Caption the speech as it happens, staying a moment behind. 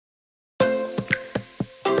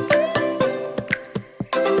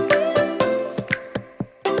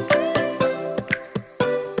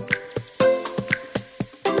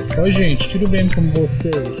Oi gente, tudo bem com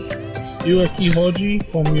vocês? Eu aqui Rodi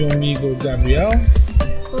com meu amigo Gabriel.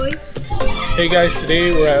 Oi. Hey guys,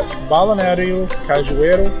 today we're at Balneário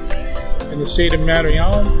Cajueiro in the state of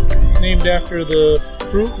Maranhão. It's named after the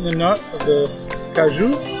fruit and the nut of the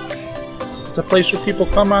caju. It's a place where people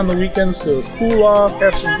come on the weekends to cool off,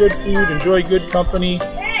 have some good food, enjoy good company.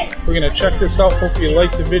 We're gonna check this out. Hope you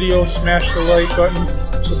like the video. Smash the like button.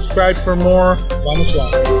 Subscribe for more. Vamos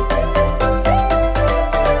lá.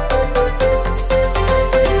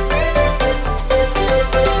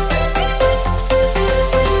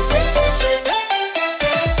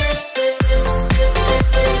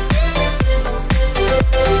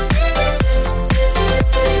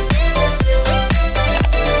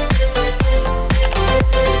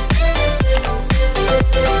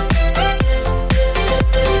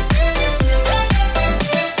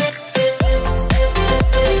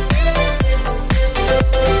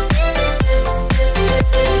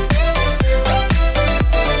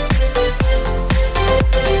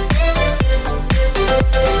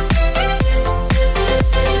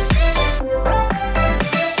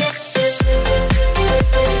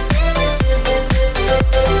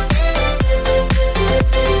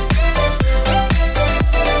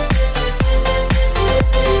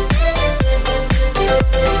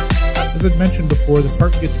 As I mentioned before, the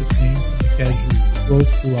park gets its name from the caju that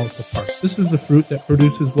grows throughout the park. This is the fruit that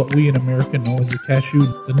produces what we in America know as a cashew.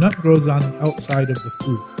 The nut grows on the outside of the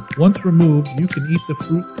fruit. Once removed, you can eat the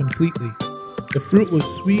fruit completely. The fruit was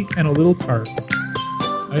sweet and a little tart.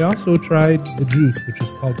 I also tried the juice, which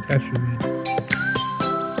is called cashew.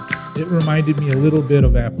 It reminded me a little bit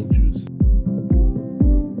of apple juice.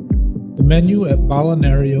 The menu at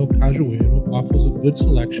Balneário Cajueiro offers a good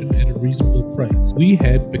selection at a reasonable price. We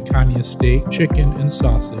had picanha steak, chicken, and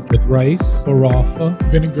sausage with rice, farofa,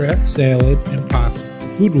 vinaigrette, salad, and pasta. The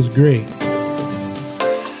food was great.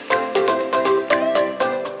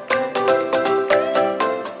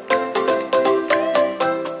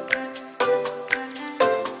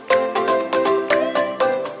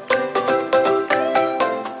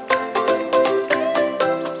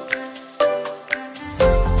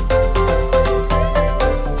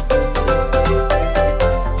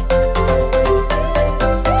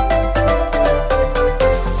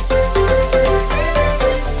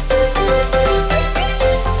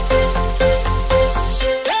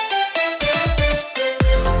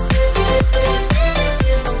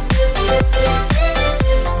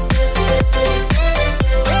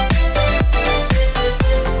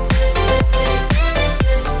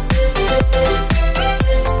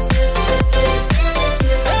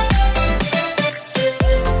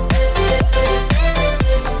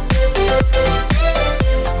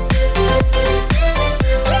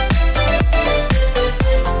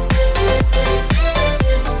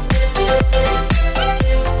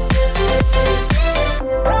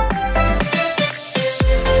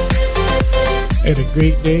 I had a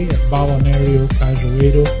great day at Balneário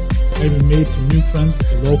Cajueiro. I even made some new friends with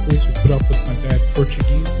the locals who put up with my bad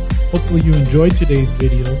Portuguese. Hopefully you enjoyed today's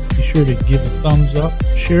video. Be sure to give a thumbs up,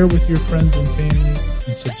 share with your friends and family,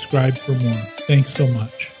 and subscribe for more. Thanks so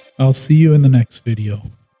much. I'll see you in the next video.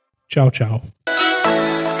 Ciao, ciao.